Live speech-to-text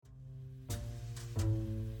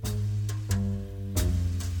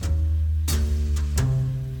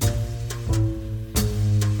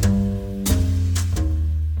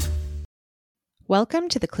Welcome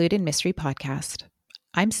to the Clued in Mystery podcast.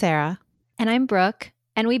 I'm Sarah. And I'm Brooke,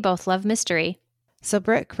 and we both love mystery. So,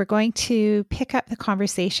 Brooke, we're going to pick up the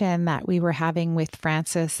conversation that we were having with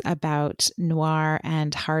Frances about noir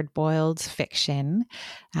and hard-boiled fiction.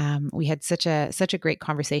 We had such a great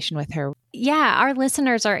conversation with her. Yeah, our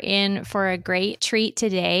listeners are in for a great treat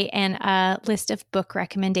today, and a list of book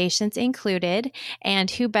recommendations included.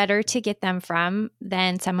 And who better to get them from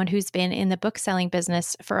than someone who's been in the book selling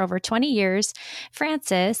business for over 20 years,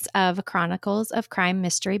 Frances of Chronicles of Crime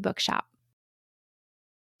Mystery Bookshop.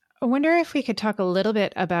 I wonder if we could talk a little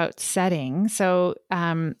bit about setting. So,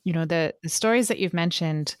 the stories that you've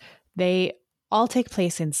mentioned, they all take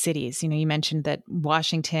place in cities. You mentioned that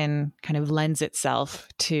Washington kind of lends itself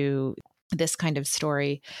to this kind of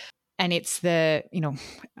story. And it's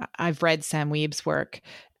I've read Sam Weeb's work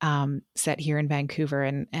set here in Vancouver.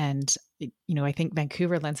 And I think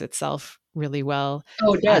Vancouver lends itself really well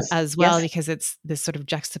it does. As well, yes. Because it's this sort of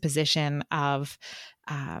juxtaposition of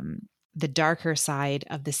the darker side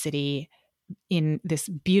of the city in this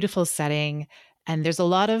beautiful setting. And there's a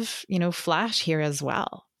lot of, flash here as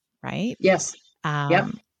well, right? Yes. Yep.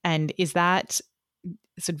 And is that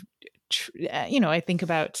sort of, I think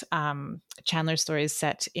about Chandler's stories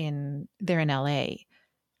set they're in LA,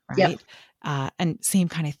 right? Yep. And same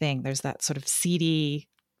kind of thing. There's that sort of seediness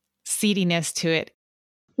to it.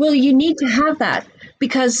 Well, you need to have that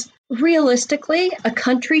because realistically, a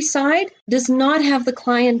countryside does not have the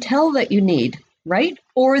clientele that you need, right?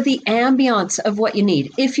 Or the ambiance of what you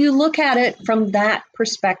need, if you look at it from that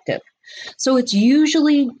perspective. So it's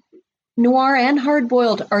usually noir and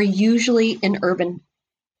hard-boiled are usually in urban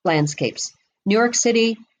landscapes. New York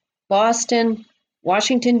City, Boston,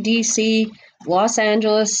 Washington, D.C., Los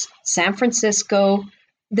Angeles, San Francisco.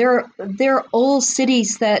 They're all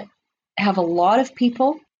cities that have a lot of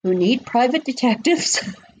people who need private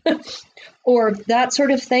detectives or that sort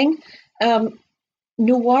of thing.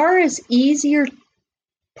 Noir is easier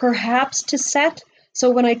perhaps to set. So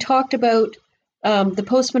when I talked about The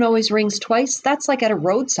Postman Always Rings Twice, that's like at a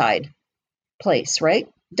roadside place, right?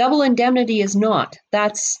 Double Indemnity is not.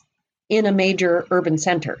 That's in a major urban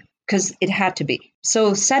center because it had to be.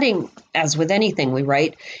 So setting, as with anything we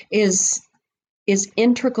write, is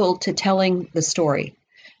integral to telling the story.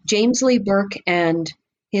 James Lee Burke and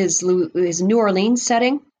his New Orleans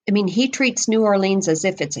setting, he treats New Orleans as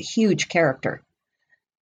if it's a huge character.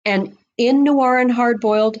 And in Noir and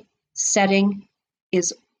Hardboiled, setting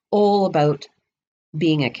is all about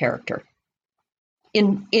being a character.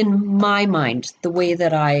 In my mind, the way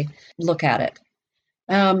that I look at it.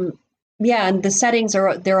 And the settings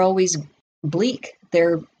they're always bleak.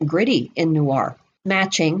 They're gritty in noir,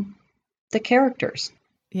 matching the characters.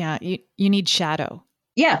 Yeah, you need shadow.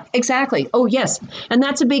 Yeah, exactly. Oh, yes. And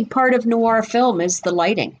that's a big part of noir film is the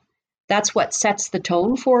lighting. That's what sets the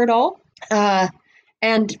tone for it all.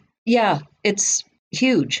 And yeah, it's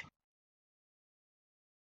huge.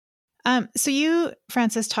 So you,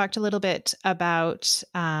 Frances, talked a little bit about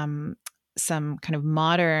some kind of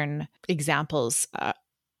modern examples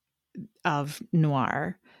of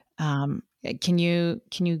noir. Can you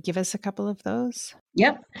give us a couple of those?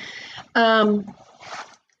 Yep.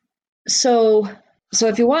 So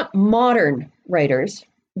if you want modern writers,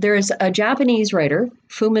 there's a Japanese writer,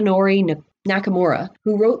 Fuminori Nakamura,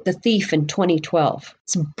 who wrote The Thief in 2012.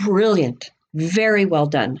 It's brilliant. Very well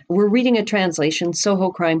done. We're reading a translation. Soho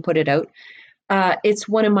Crime put it out. It's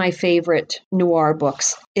one of my favorite noir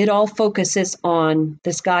books. It all focuses on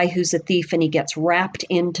this guy who's a thief and he gets wrapped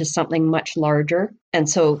into something much larger. And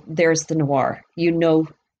so there's the noir.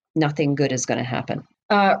 Nothing good is going to happen.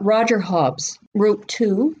 Roger Hobbs wrote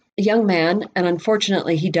two, a young man, and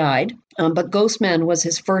unfortunately he died. But Ghostman was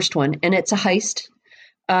his first one, and it's a heist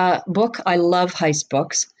book. I love heist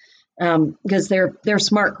books because they're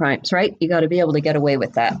smart crimes, right? You got to be able to get away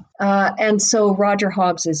with that. And so Roger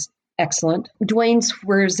Hobbs is excellent. Dwayne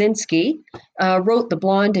Swierczynski wrote The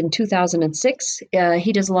Blonde in 2006.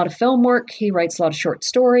 He does a lot of film work. He writes a lot of short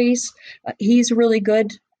stories. He's really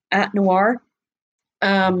good at noir.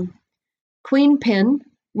 Queen Pin,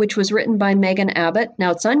 which was written by Megan Abbott. Now,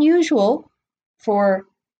 it's unusual for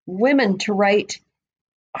women to write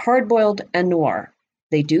hard-boiled and noir.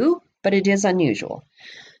 They do, but it is unusual.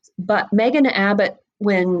 But Megan Abbott,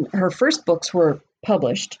 when her first books were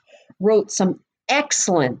published, wrote some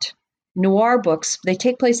excellent noir books. They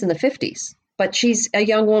take place in the 50s, but she's a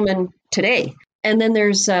young woman today. And then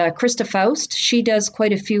there's Krista Faust. She does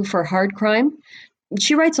quite a few for hard crime.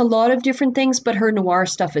 She writes a lot of different things, but her noir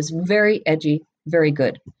stuff is very edgy, very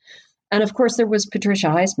good. And of course, there was Patricia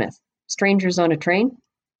Highsmith. Strangers on a Train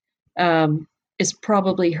is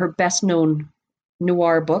probably her best known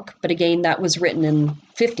noir book, but again, that was written in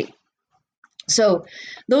 50. So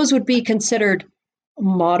those would be considered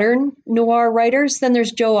modern noir writers. Then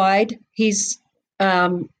there's Joe Ide. He's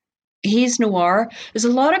noir. There's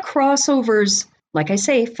a lot of crossovers, like I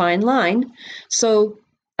say, fine line. So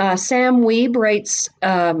Sam Weeb writes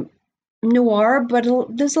noir, but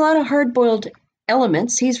there's a lot of hard-boiled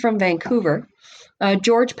elements. He's from Vancouver.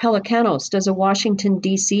 George Pelicanos does a Washington,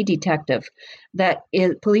 D.C.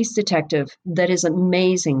 police detective that is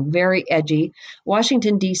amazing, very edgy.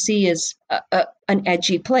 Washington, D.C. is an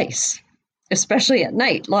edgy place, especially at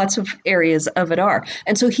night. Lots of areas of it are.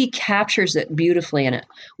 And so he captures it beautifully in it.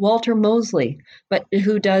 Walter Mosley,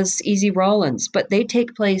 who does Easy Rawlins, but they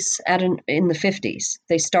take place in the 50s.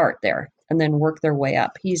 They start there and then work their way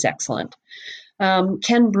up. He's excellent.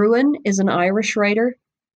 Ken Bruin is an Irish writer,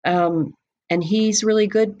 and he's really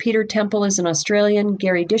good. Peter Temple is an Australian.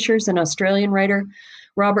 Gary Disher's an Australian writer.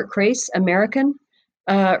 Robert Crace, American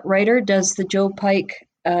writer, does the Joe Pike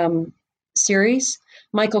series.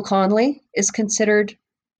 Michael Connelly is considered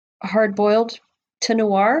hard-boiled to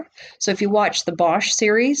noir. So if you watch the Bosch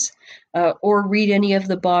series or read any of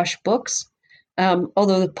the Bosch books,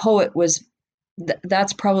 although The Poet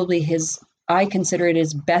that's probably I consider it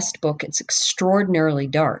his best book. It's extraordinarily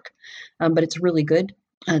dark, but it's really good.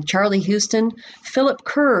 Charlie Houston, Philip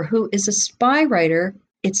Kerr, who is a spy writer.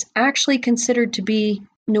 It's actually considered to be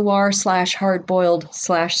noir / hard-boiled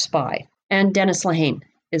 / spy. And Dennis Lehane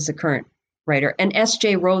is the current writer. And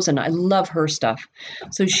S.J. Rosen, I love her stuff.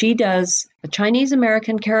 So she does a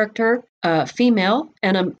Chinese-American character, female,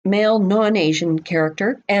 and a male non-Asian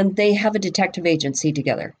character, and they have a detective agency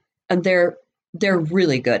together. And they're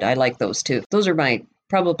really good. I like those two. Those are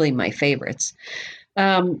probably my favorites.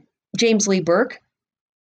 James Lee Burke,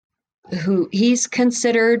 who he's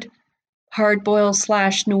considered hard-boiled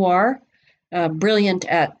 / noir, brilliant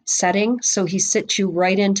at setting. So he sits you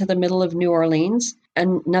right into the middle of New Orleans,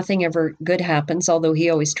 and nothing ever good happens, although he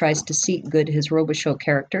always tries to seek good, his Robichaux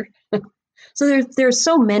character. So there's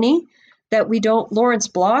so many that we don't. Lawrence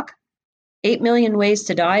Block, 8 Million Ways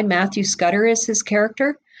to Die. Matthew Scudder is his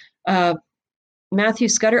character. Matthew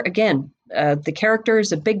Scudder, again, the character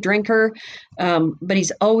is a big drinker, but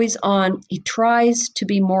he's always on. He tries to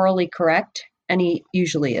be morally correct, and he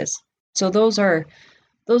usually is. So those are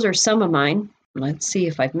some of mine. Let's see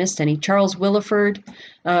if I've missed any. Charles Willeford,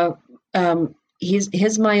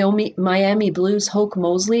 his Miami Blues Hoke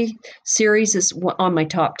Mosley series is on my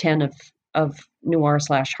top 10 of noir /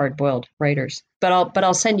 hard-boiled writers. But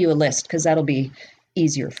I'll send you a list because that'll be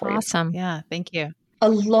easier for you. Awesome. Yeah, thank you. A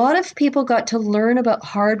lot of people got to learn about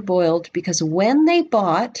hard-boiled because when they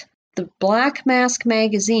bought the Black Mask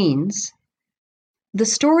magazines, the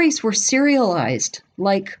stories were serialized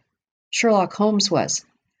like Sherlock Holmes was.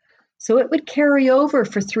 So it would carry over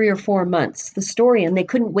for 3 or 4 months, the story, and they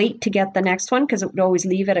couldn't wait to get the next one because it would always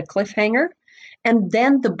leave at a cliffhanger. And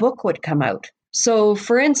then the book would come out. So,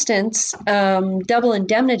 for instance, Double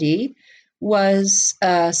Indemnity was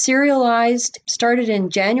serialized, started in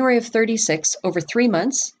January of 36, over 3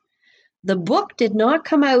 months. The book did not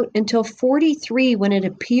come out until 43 when it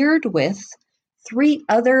appeared with 3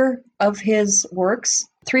 other of his works,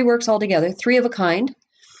 3 works altogether, 3 of a kind.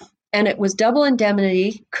 And it was Double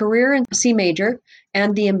Indemnity, Career in C Major,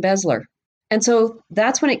 and The Embezzler. And so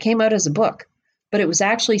that's when it came out as a book, but it was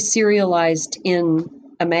actually serialized in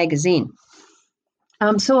a magazine.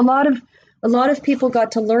 So a lot of people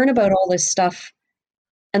got to learn about all this stuff.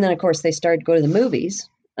 And then, of course, they started to go to the movies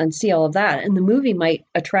and see all of that. And the movie might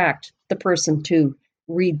attract the person to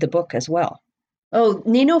read the book as well. Oh,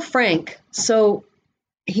 Nino Frank. So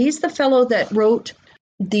he's the fellow that wrote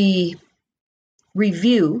the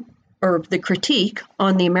review or the critique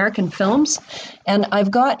on the American films. And I've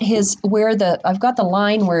got the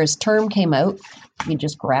line where his term came out. Let me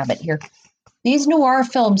just grab it here. These noir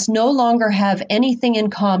films no longer have anything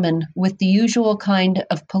in common with the usual kind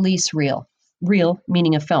of police reel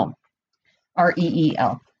meaning a film,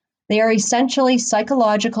 REEL. They are essentially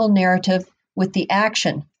psychological narrative with the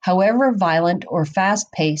action, however violent or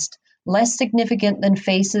fast-paced, less significant than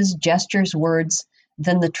faces, gestures, words,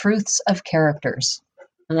 than the truths of characters.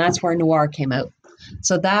 And that's where noir came out.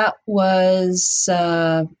 So that was,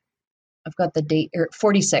 I've got the date here,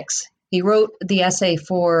 46. He wrote the essay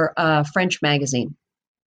for a French magazine.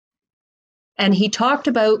 And he talked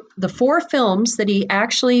about the 4 films that he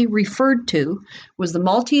actually referred to was The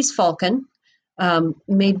Maltese Falcon,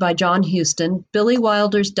 made by John Huston, Billy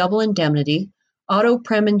Wilder's Double Indemnity, Otto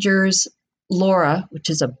Preminger's Laura, which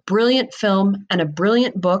is a brilliant film and a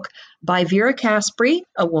brilliant book by Vera Caspary,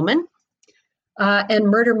 a woman, and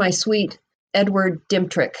Murder My Sweet, Edward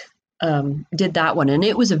Dimtrick. did that one, and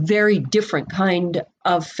it was a very different kind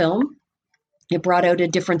of film. It brought out a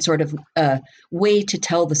different sort of way to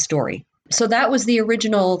tell the story. So that was the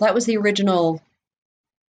original. That was the original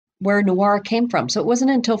where noir came from. So it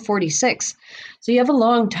wasn't until 46. So you have a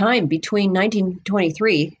long time between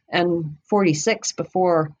 1923 and 46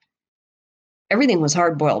 before everything was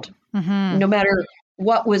hard boiled. Mm-hmm. No matter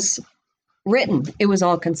what was written, it was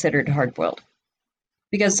all considered hard boiled.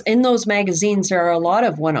 Because in those magazines, there are a lot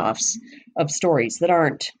of one-offs of stories that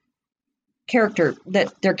aren't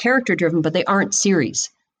they're character driven, but they aren't series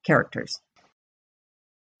characters.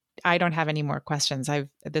 I don't have any more questions.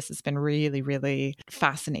 This has been really, really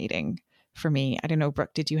fascinating for me. I don't know,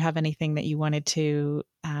 Brooke, did you have anything that you wanted to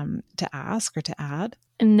ask or to add?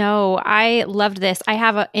 No, I loved this. I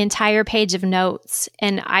have an entire page of notes,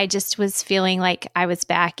 and I just was feeling like I was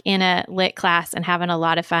back in a lit class and having a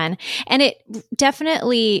lot of fun. And it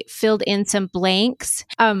definitely filled in some blanks.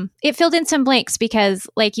 It filled in some blanks because,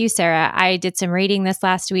 like you, Sarah, I did some reading this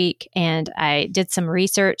last week and I did some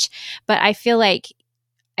research, but I feel like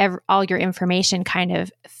all your information kind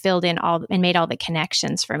of filled in all and made all the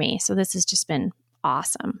connections for me. So this has just been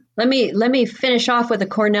awesome. Let me finish off with a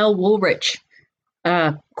Cornell Woolrich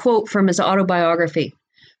quote from his autobiography.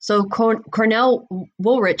 So Cornell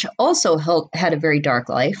Woolrich also had a very dark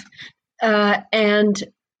life, and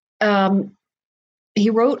he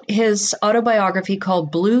wrote his autobiography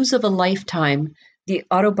called Blues of a Lifetime, the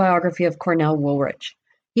autobiography of Cornell Woolrich.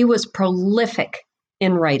 He was prolific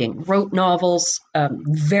in writing, wrote novels,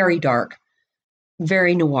 very dark,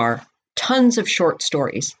 very noir, tons of short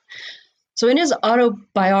stories. So in his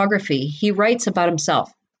autobiography, he writes about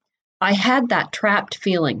himself. I had that trapped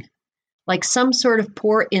feeling, like some sort of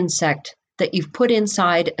poor insect that you've put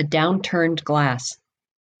inside a downturned glass,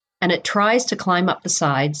 and it tries to climb up the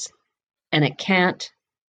sides, and it can't,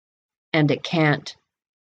 and it can't,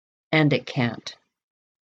 and it can't.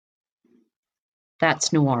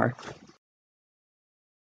 That's noir.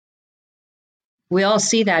 We all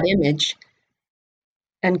see that image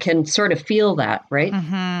and can sort of feel that, right?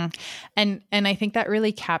 Mm-hmm. And I think that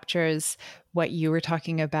really captures what you were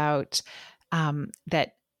talking about,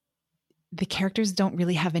 that the characters don't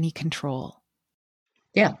really have any control.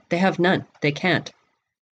 Yeah, they have none. They can't.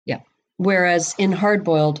 Yeah. Whereas in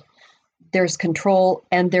hardboiled, there's control,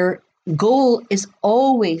 and their goal is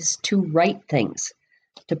always to right things,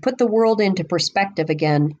 to put the world into perspective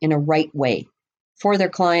again in a right way for their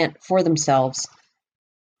client, for themselves.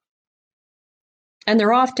 And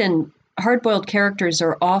hard-boiled characters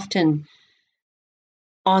are often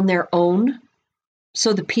on their own.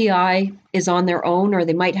 So the PI is on their own, or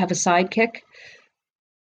they might have a sidekick.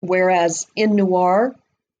 Whereas in noir,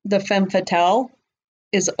 the femme fatale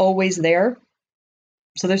is always there.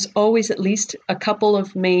 So there's always at least a couple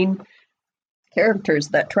of main characters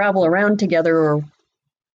that travel around together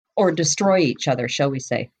or destroy each other, shall we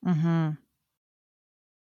say. Mm-hmm.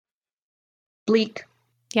 Bleak.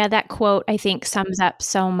 Yeah, that quote, I think, sums up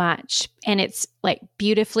so much. And it's like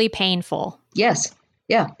beautifully painful. Yes.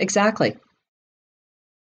 Yeah, exactly.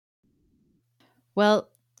 Well,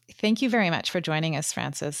 thank you very much for joining us,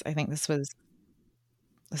 Frances. I think this was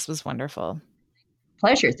wonderful.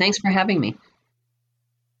 Pleasure. Thanks for having me.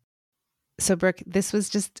 So, Brooke, this was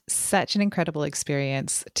just such an incredible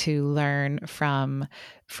experience to learn from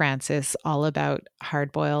Frances all about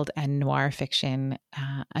hardboiled and noir fiction,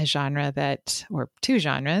 a genre or two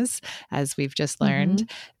genres, as we've just learned,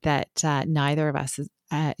 that neither of us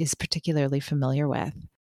is particularly familiar with.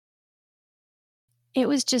 It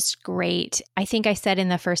was just great. I think I said in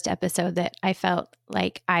the first episode that I felt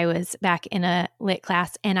like I was back in a lit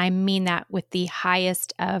class, and I mean that with the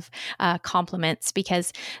highest of compliments,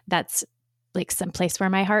 because that's like some place where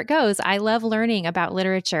my heart goes. I love learning about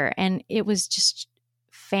literature, and it was just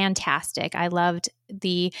fantastic. I loved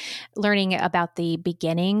the learning about the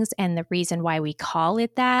beginnings and the reason why we call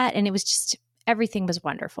it that. And it was just, everything was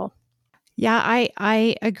wonderful. Yeah,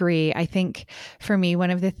 I agree. I think for me,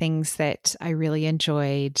 one of the things that I really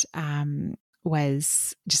enjoyed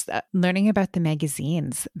was just learning about the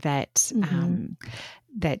magazines that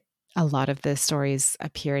that a lot of the stories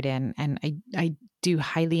appeared in. And I do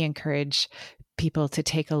highly encourage people to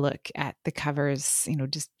take a look at the covers,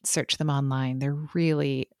 just search them online. They're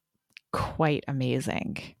really quite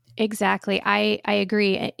amazing. Exactly. I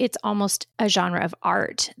agree. It's almost a genre of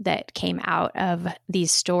art that came out of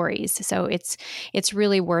these stories. So it's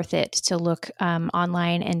really worth it to look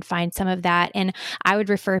online and find some of that. And I would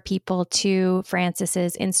refer people to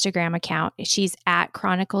Frances's Instagram account. She's at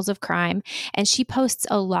Chronicles of Crime, and she posts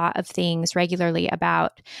a lot of things regularly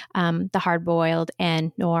about the hardboiled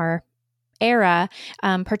and noir era,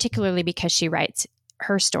 particularly because she writes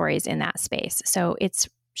her stories in that space. So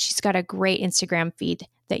she's got a great Instagram feed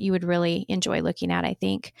that you would really enjoy looking at, I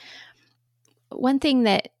think. One thing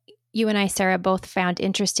that you and I, Sarah, both found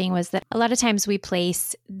interesting was that a lot of times we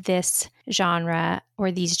place this genre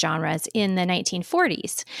or these genres in the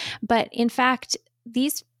 1940s. But in fact,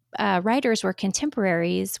 these writers were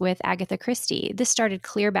contemporaries with Agatha Christie. This started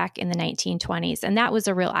clear back in the 1920s, and that was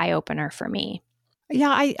a real eye-opener for me.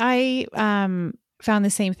 Yeah, I found the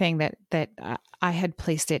same thing, that I had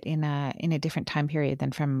placed it in a different time period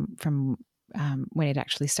than from when it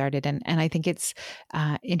actually started, and I think it's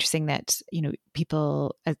interesting that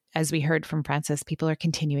people, as we heard from Frances, people are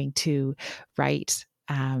continuing to write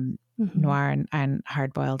noir and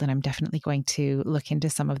hardboiled, and I'm definitely going to look into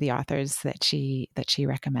some of the authors that she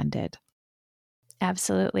recommended.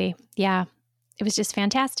 Absolutely, yeah, it was just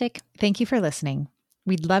fantastic. Thank you for listening.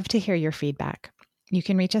 We'd love to hear your feedback. You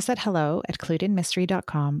can reach us at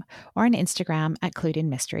hello@cluedinmystery.com or on Instagram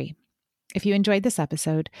 @cluedinmystery. If you enjoyed this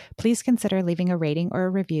episode, please consider leaving a rating or a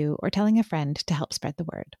review or telling a friend to help spread the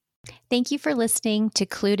word. Thank you for listening to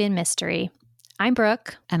Clued in Mystery. I'm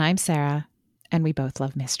Brooke. And I'm Sarah, and we both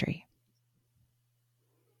love mystery.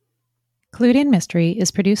 Clued in Mystery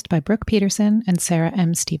is produced by Brooke Peterson and Sarah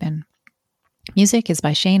M. Stephen. Music is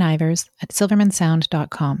by Shane Ivers at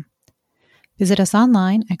silvermansound.com. Visit us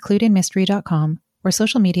online at cluedinmystery.com or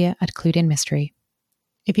social media at Clued in Mystery.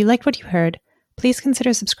 If you liked what you heard, please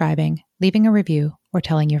consider subscribing, leaving a review, or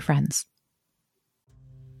telling your friends.